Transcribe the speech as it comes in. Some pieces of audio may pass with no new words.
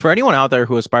For anyone out there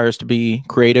who aspires to be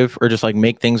creative or just like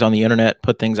make things on the internet,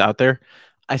 put things out there,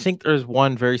 I think there's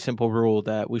one very simple rule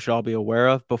that we should all be aware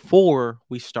of before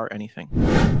we start anything.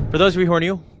 For those of you who are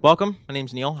new, welcome. My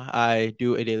name's Neil. I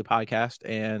do a daily podcast,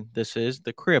 and this is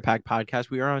the Career Pack podcast.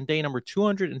 We are on day number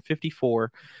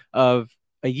 254 of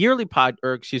a a daily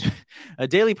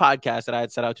podcast that I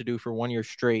had set out to do for 1 year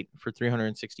straight for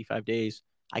 365 days.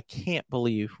 I can't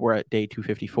believe we're at day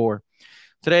 254.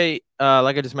 Today,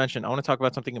 like I just mentioned, I want to talk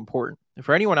about something important.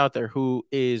 For anyone out there who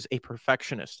is a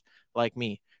perfectionist like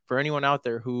me, for anyone out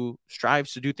there who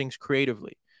strives to do things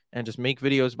creatively and just make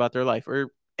videos about their life or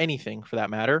anything for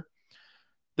that matter,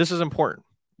 this is important.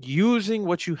 Using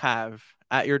what you have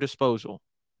at your disposal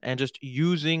and just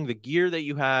using the gear that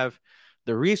you have,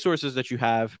 the resources that you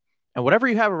have, and whatever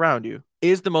you have around you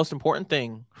is the most important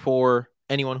thing for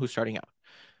anyone who's starting out.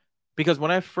 Because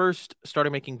when I first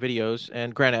started making videos,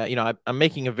 and granted, I'm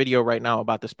making a video right now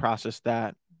about this process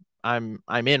that I'm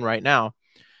in right now.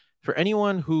 For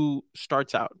anyone who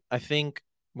starts out, I think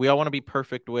we all want to be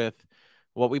perfect with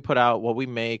what we put out, what we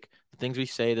make, the things we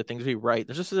say, the things we write.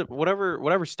 There's just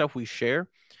whatever stuff we share.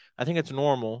 I think it's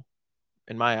normal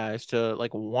in my eyes to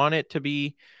like want it to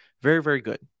be very, very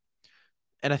good.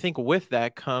 And I think with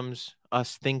that comes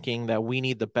us thinking that we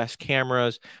need the best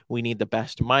cameras, we need the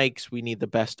best mics, we need the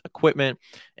best equipment.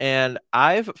 And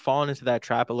I've fallen into that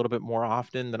trap a little bit more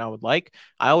often than I would like.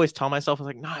 I always tell myself, I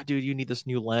was like, nah, dude, you need this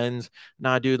new lens.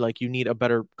 Nah, dude, like you need a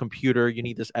better computer. You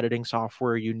need this editing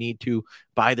software. You need to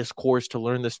buy this course to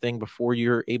learn this thing before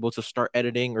you're able to start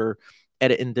editing or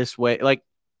edit in this way. Like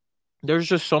there's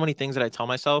just so many things that I tell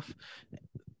myself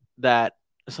that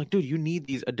it's like, dude, you need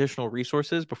these additional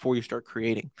resources before you start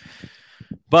creating.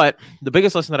 But the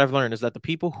biggest lesson that I've learned is that the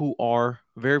people who are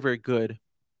very, very good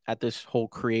at this whole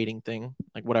creating thing,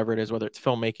 like whatever it is, whether it's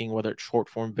filmmaking, whether it's short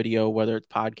form video, whether it's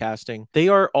podcasting, they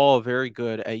are all very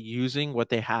good at using what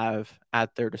they have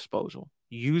at their disposal,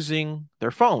 using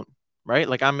their phone, right?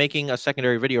 Like I'm making a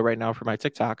secondary video right now for my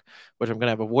TikTok, which I'm going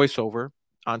to have a voiceover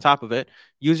on top of it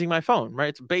using my phone, right?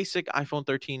 It's a basic iPhone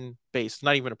 13 base,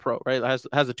 not even a Pro, right? It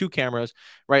has the two cameras,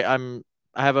 right?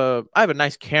 I have a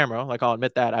nice camera, like I'll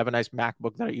admit that. I have a nice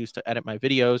MacBook that I use to edit my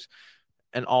videos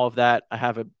and all of that. I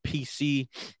have a PC,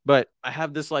 but I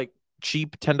have this like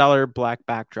cheap $10 black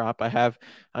backdrop.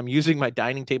 I'm using my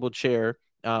dining table chair.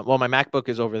 Well, my MacBook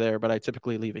is over there, but I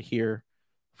typically leave it here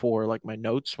for like my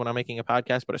notes when I'm making a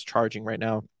podcast, but it's charging right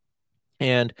now.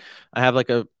 And I have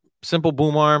like a simple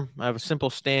boom arm. I have a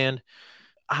simple stand.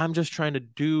 I'm just trying to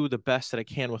do the best that I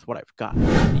can with what I've got.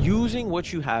 Using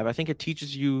what you have, I think it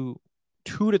teaches you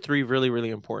 2 to 3 really,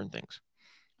 really important things.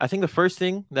 I think the first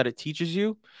thing that it teaches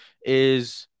you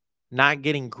is not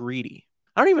getting greedy.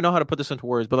 I don't even know how to put this into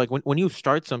words, but like when you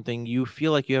start something, you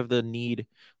feel like you have the need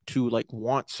to like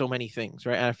want so many things,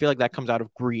 right? And I feel like that comes out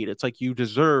of greed. It's like you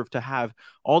deserve to have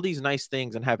all these nice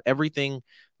things and have everything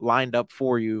lined up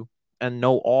for you and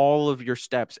know all of your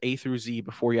steps A through Z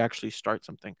before you actually start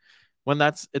something. When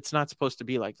it's not supposed to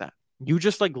be like that. You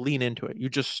just like lean into it. You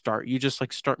just start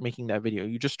making that video.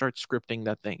 You just start scripting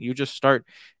that thing. You just start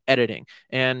editing.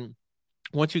 And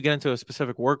once you get into a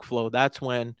specific workflow, that's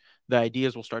when the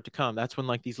ideas will start to come. That's when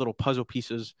like these little puzzle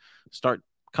pieces start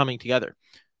coming together.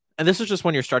 And this is just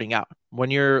when you're starting out.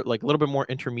 When you're like a little bit more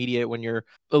intermediate, when you're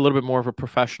a little bit more of a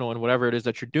professional in whatever it is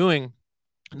that you're doing,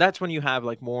 that's when you have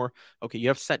like more, okay, you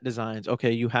have set designs,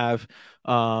 okay, you have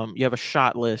a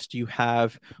shot list, you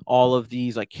have all of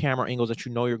these like camera angles that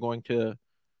you know you're going to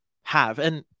have.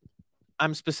 And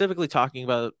I'm specifically talking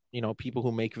about, people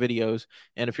who make videos.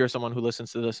 And if you're someone who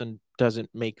listens to this and doesn't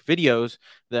make videos,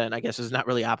 then I guess it's not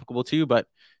really applicable to you. But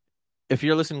if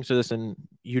you're listening to this and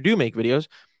you do make videos,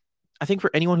 I think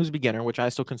for anyone who's a beginner, which I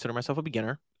still consider myself a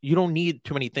beginner, you don't need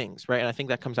too many things, right? And I think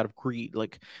that comes out of greed.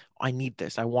 Like, I need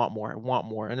this, I want more, I want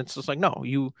more. And it's just like, no,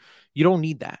 you don't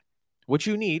need that. What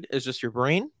you need is just your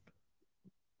brain,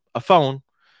 a phone,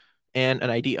 and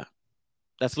an idea.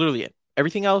 That's literally it.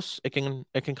 Everything else, it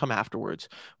can come afterwards.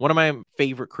 One of my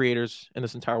favorite creators in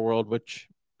this entire world, which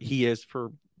he is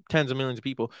for tens of millions of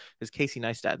people, is Casey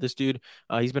Neistat. This dude,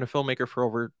 he's been a filmmaker for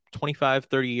over 25,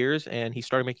 30 years, and he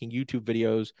started making YouTube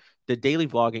videos, did daily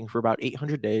vlogging for about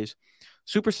 800 days.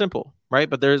 Super simple, right?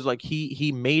 But there's like,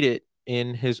 he made it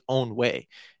in his own way.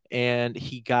 And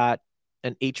he got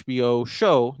an HBO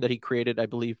show that he created, I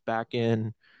believe, back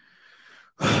in,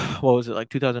 what was it, like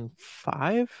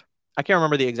 2005? I can't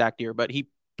remember the exact year, but he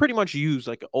pretty much used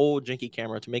like an old janky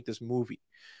camera to make this movie.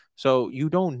 So you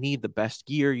don't need the best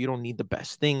gear. You don't need the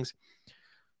best things.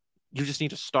 You just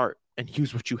need to start and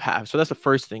use what you have. So that's the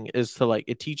first thing, is to like,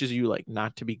 it teaches you like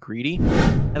not to be greedy.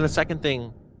 And the second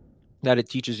thing that it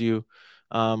teaches you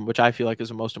which I feel like is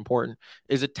the most important,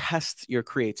 is it tests your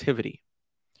creativity.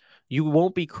 You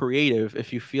won't be creative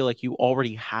if you feel like you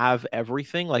already have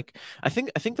everything. Like I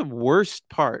think the worst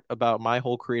part about my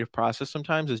whole creative process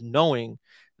sometimes is knowing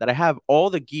that I have all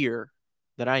the gear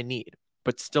that I need,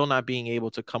 but still not being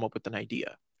able to come up with an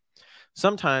idea.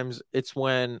 Sometimes it's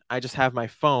when I just have my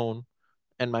phone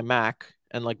and my Mac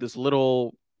and like this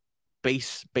little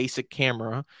basic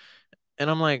camera, and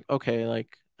I'm like, okay,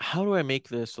 like how do I make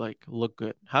this like look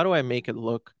good? How do I make it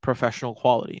look professional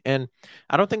quality? And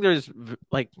I don't think there's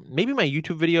like, maybe my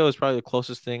YouTube video is probably the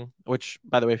closest thing, which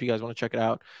by the way, if you guys want to check it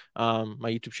out,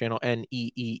 my YouTube channel,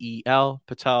 Neeel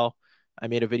Patel. I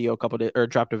made a video a couple days, or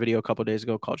dropped a video a couple days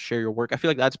ago called Share Your Work. I feel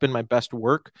like that's been my best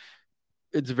work.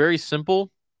 It's very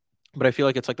simple, but I feel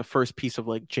like it's like the first piece of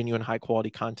like genuine high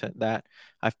quality content that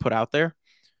I've put out there.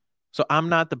 So I'm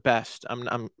not the best.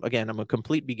 I'm again, I'm a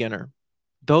complete beginner.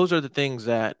 Those are the things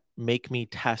that make me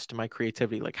test my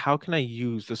creativity. Like, how can I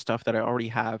use the stuff that I already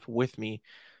have with me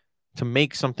to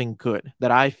make something good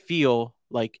that I feel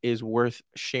like is worth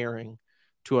sharing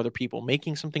to other people,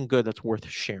 making something good that's worth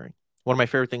sharing. One of my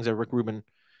favorite things that Rick Rubin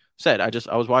said, I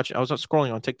was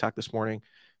scrolling on TikTok this morning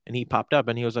and he popped up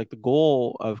and he was like, the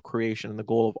goal of creation and the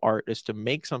goal of art is to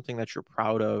make something that you're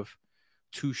proud of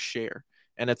to share.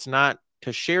 And it's not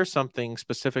to share something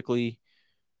specifically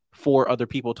for other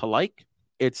people to like,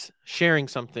 it's sharing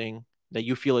something that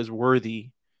you feel is worthy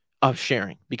of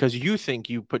sharing because you think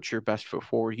you put your best foot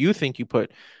forward. You think you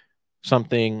put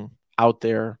something out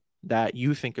there that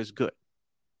you think is good.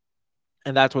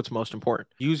 And that's what's most important.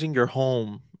 Using your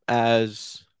home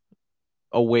as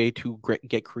a way to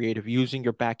get creative, using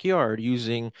your backyard,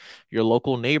 using your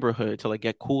local neighborhood to like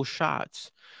get cool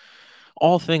shots,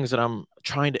 all things that I'm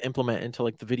trying to implement into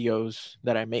like the videos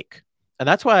that I make. And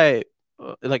that's why,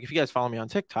 like, if you guys follow me on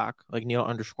TikTok, like Neil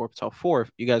underscore Patel 4,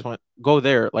 if you guys want to go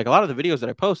there, like a lot of the videos that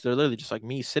I post, they're literally just like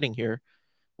me sitting here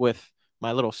with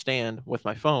my little stand with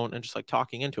my phone and just like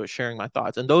talking into it, sharing my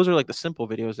thoughts. And those are like the simple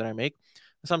videos that I make.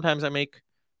 Sometimes I make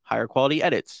higher quality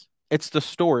edits. It's the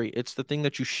story, it's the thing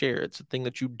that you share, it's the thing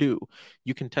that you do.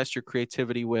 You can test your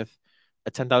creativity with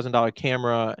a $10,000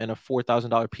 camera and a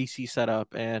 $4,000 PC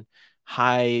setup and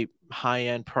high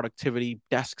end productivity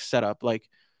desk setup. Like,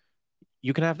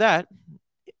 you can have that,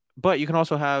 but you can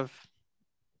also have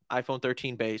iPhone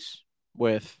 13 base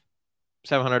with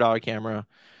 $700 camera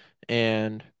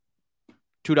and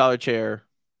 $2 chair,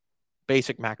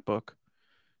 basic MacBook,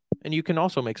 and you can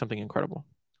also make something incredible.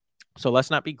 So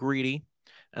let's not be greedy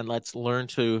and let's learn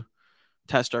to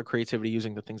test our creativity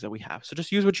using the things that we have. So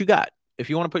just use what you got.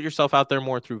 If you want to put yourself out there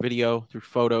more through video, through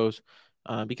photos,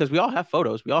 because we all have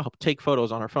photos, we all take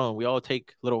photos on our phone. We all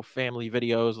take little family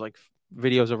videos, like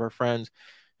videos of our friends.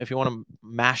 If you want to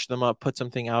mash them up, put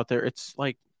something out there, it's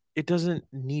like it doesn't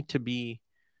need to be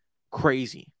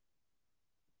crazy.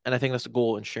 And I think that's the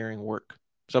goal in sharing work.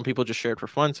 Some people just share it for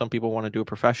fun. Some people want to do it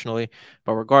professionally.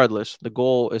 But regardless, the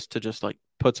goal is to just like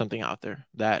put something out there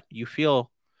that you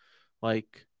feel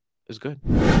like is good.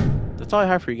 That's all I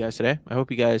have for you guys today. I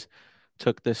hope you guys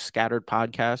took this scattered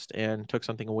podcast and took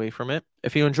something away from it.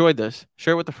 If you enjoyed this,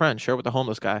 share it with a friend, share it with a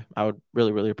homeless guy. I would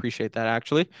really, really appreciate that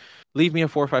actually. Leave me a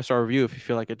 4 or 5 star review if you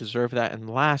feel like it deserved that. And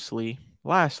lastly,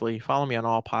 follow me on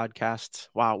all podcasts.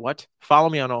 Wow, what? Follow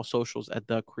me on all socials at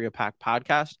the Korea Pack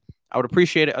Podcast. I would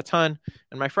appreciate it a ton.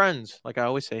 And my friends, like I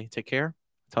always say, take care,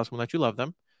 tell someone that you love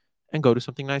them, and go do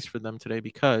something nice for them today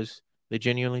because they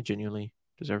genuinely, genuinely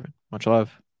deserve it. Much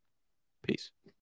love. Peace.